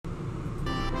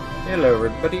Hello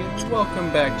everybody, and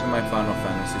welcome back to my Final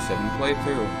Fantasy VII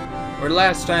playthrough, where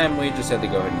last time we just had to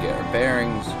go ahead and get our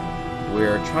bearings.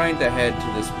 We're trying to head to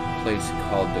this place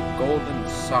called the Golden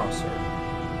Saucer.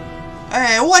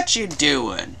 Hey, what you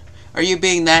doing? Are you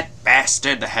being that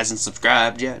bastard that hasn't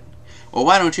subscribed yet? Well,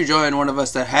 why don't you join one of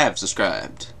us that have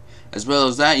subscribed? As well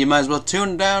as that, you might as well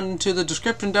tune down into the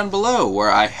description down below,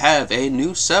 where I have a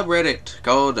new subreddit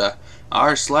called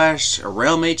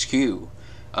r/RealmHQ.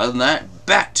 Other than that,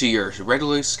 back to your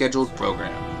regularly scheduled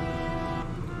program.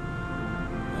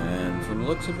 And from the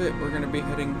looks of it, we're going to be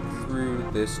heading through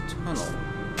this tunnel.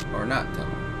 Or not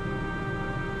tunnel.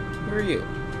 Who are you?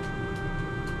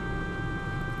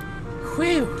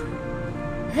 Whew!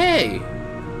 Hey!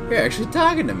 You're actually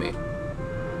talking to me.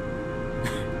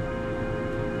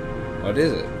 What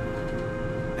is it?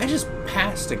 I just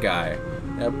passed a guy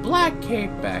in a black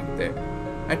cape back there.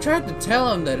 I tried to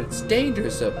tell him that it's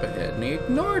dangerous up ahead, and he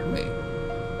ignored me.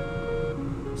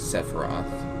 Sephiroth.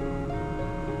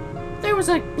 There was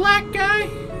a black guy?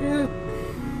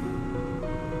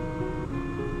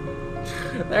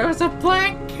 There was a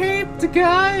black caped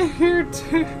guy here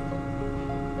too.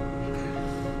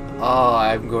 Oh,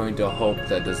 I'm going to hope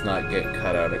that does not get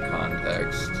cut out of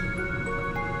context.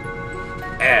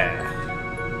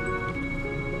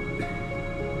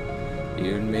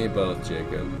 You and me both,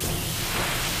 Jacob.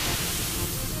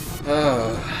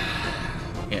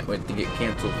 Can't wait to get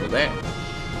canceled for that.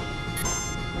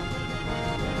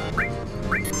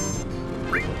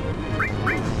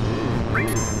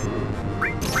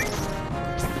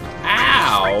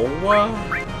 Ow!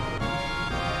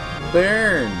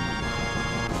 Burn!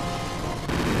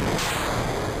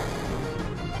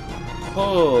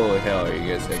 Holy hell, are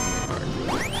you guys hitting me hard?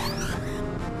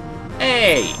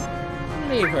 Hey!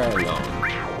 Leave her alone.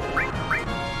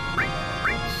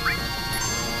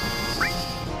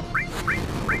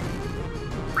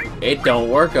 It don't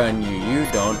work on you. You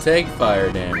don't take fire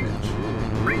damage.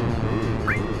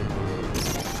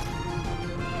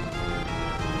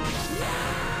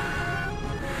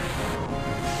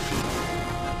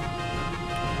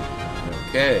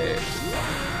 Okay.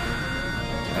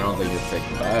 I don't think it's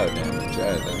taking fire damage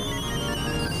either.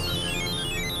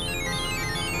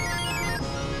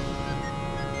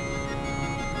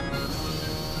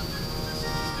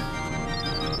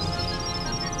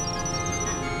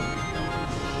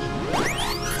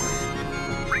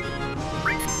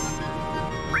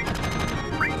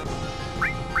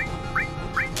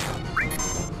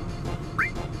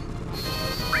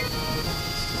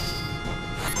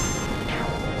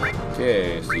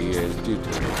 Okay, so you guys do it.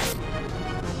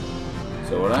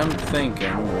 So what I'm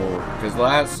thinking, because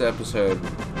last episode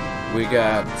we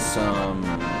got some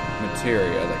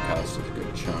materia that cost us a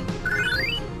good chunk.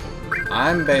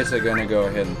 I'm basically gonna go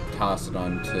ahead and toss it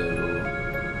onto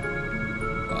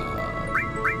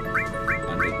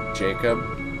Jacob.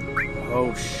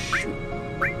 Oh shoot!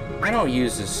 I don't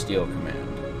use this steal command.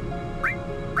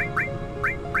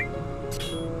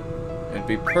 It'd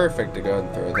be perfect to go ahead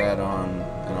and throw that on.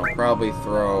 And I'll probably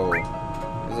throw...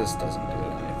 This doesn't do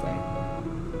anything.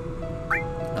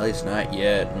 At least not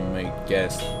yet, let me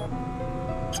guess.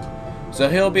 So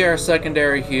he'll be our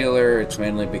secondary healer. It's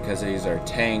mainly because he's our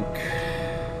tank.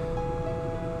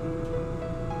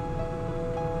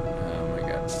 Oh my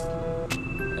god.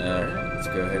 Alright, let's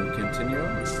go ahead and continue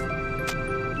on.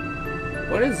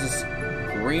 What is this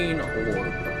green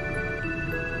orb?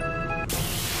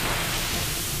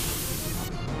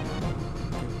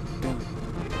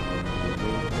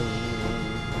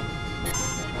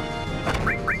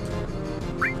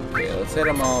 Set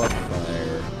them all on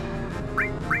fire.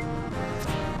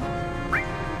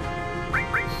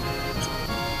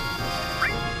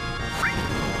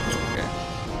 Okay.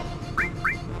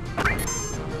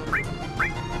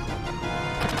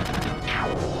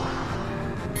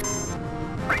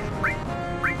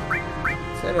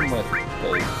 Set them with this.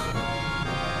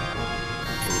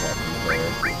 See what happens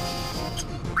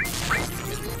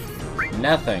there.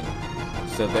 Nothing.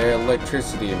 So they're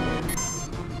electricity immune.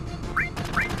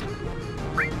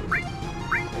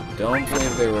 Don't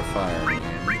believe they were fire immune.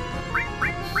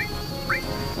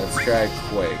 Let's try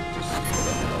Quake, just to get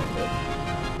them a little bit.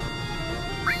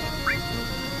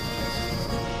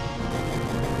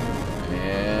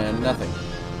 And nothing.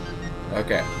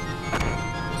 Okay.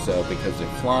 So because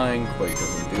they're flying, Quake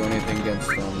doesn't do anything against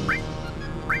them.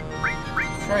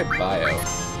 Let's try Bio.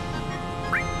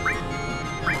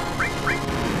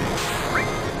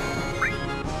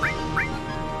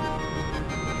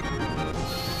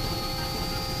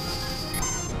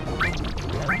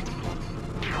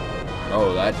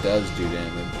 Oh, that does do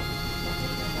damage.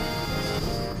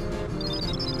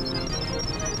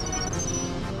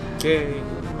 Okay,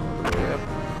 all the way up.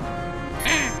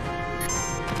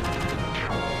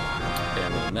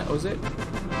 And then that was it.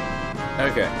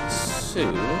 Okay, so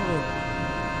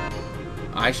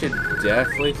I should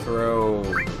definitely throw,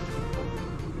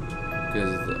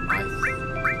 because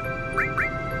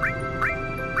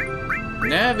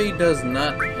Navi does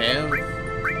not have,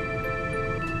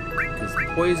 because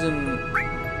poison.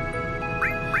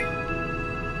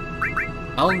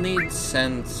 I'll need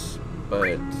sense,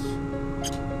 but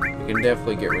I can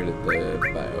definitely get rid of the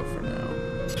bio for now.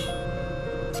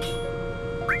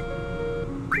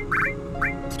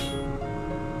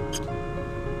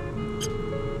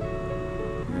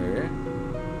 Here.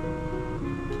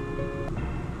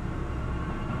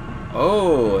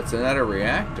 Oh, it's another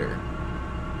reactor.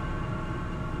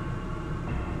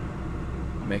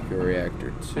 Make a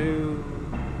reactor 2.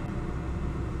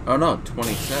 Oh no,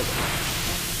 27.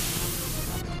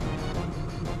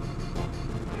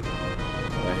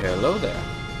 Hello there.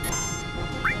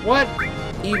 What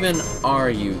even are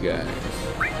you guys?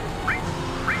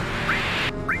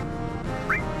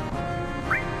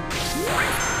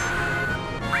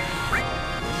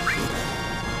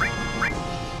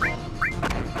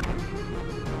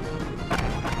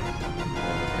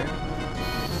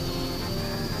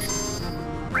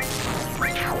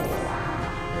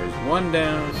 There's one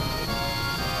down.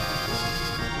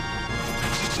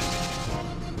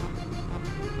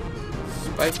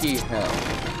 Spiky hell.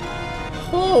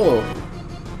 Oh!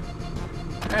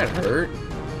 That hurt.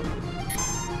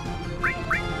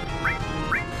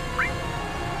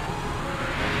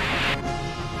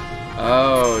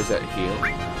 Oh, is that heal?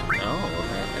 No,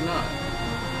 apparently not.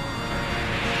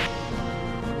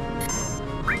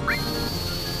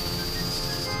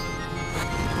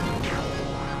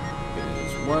 Okay,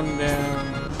 there's one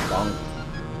down. Bonk.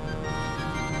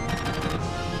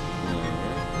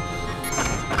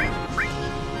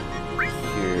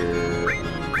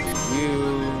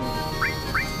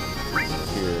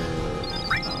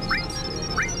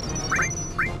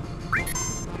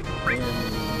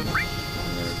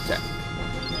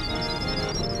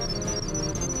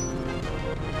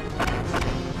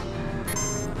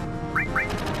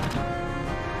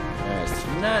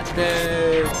 Not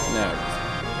dead. No.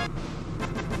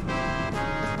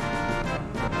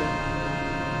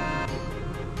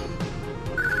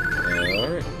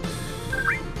 Alright.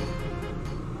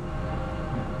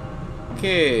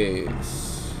 Okay.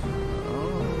 So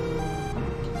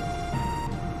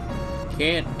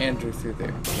can't enter through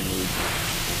there. Can we?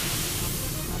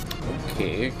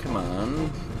 Okay, come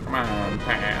on. Come on,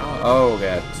 pal. Oh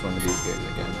god, it's one of these guys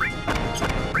again.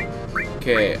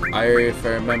 Okay, if I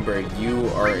remember, you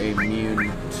are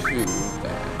immune to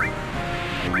that. Are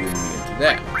you immune to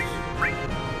that?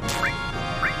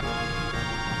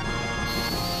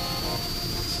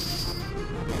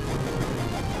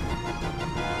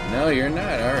 No, you're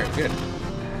not. Alright, good.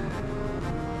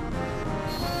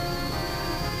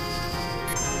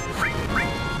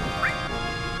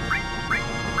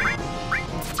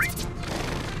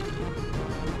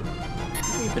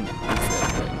 What even is that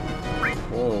thing?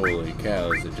 Holy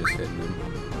cow, is it just hitting him?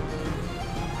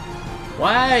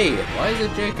 Why? Why is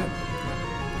it Jacob?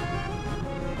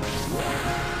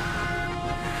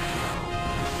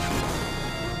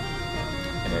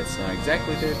 And it's not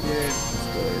exactly dead yet. Let's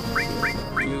go ahead and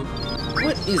see you.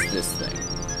 What is this thing?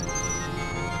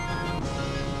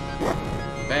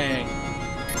 Bang.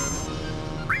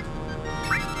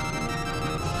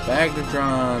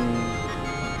 Magnetron.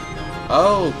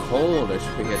 Oh, cold. I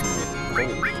should be getting it cold.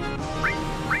 You don't have cold.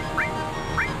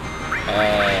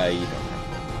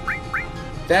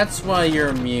 That's why you're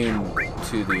immune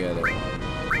to the other one.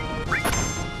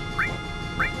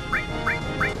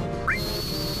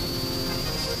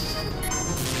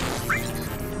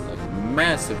 Like,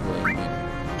 massively immune.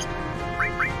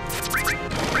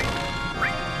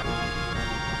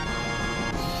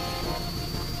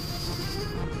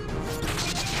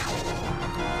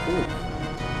 Ooh.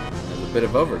 That's a bit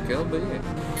of overkill, but yeah.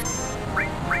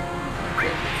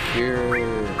 Okay, here.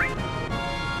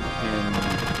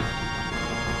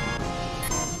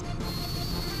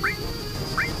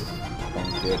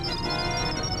 Good.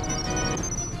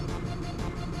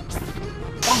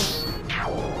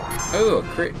 Oh, a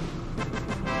crit.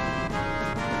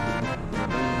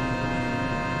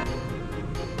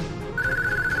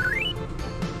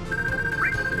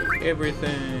 Okay,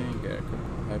 everything. Got a couple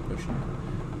high potion.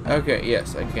 Okay,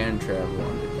 yes, I can travel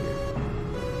under here.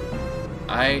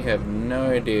 I have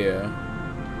no idea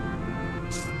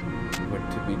what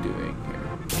to be doing here.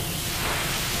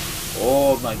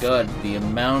 Oh my god, the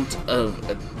amount of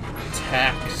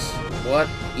attacks. What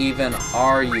even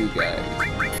are you guys?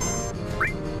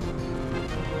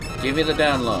 Give me the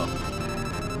down low.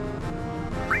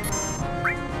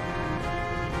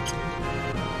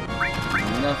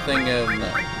 Nothing of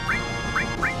note.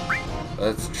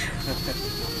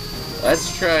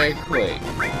 Let's try Quake.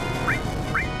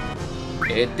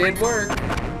 It did work.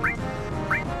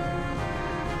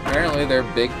 Apparently they're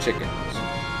big chickens.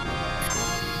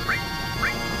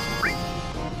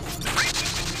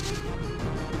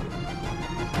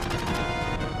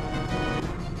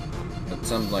 That's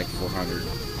something like 400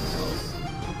 health.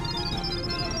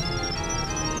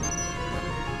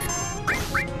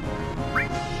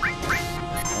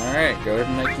 Alright, go ahead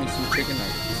and make me some chicken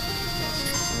nuggets.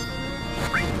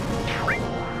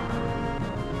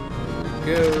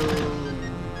 Go.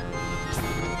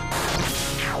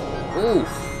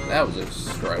 Oof, that was a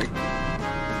strike.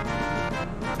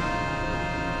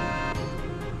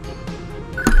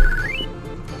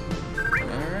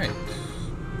 Alright.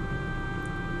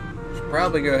 Should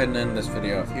probably go ahead and end this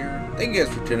video off here. Thank you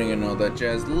guys for tuning in and all that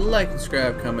jazz. Like,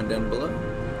 subscribe, comment down below.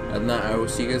 Other than that, I will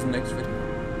see you guys in the next video.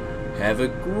 Have a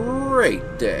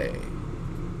great day.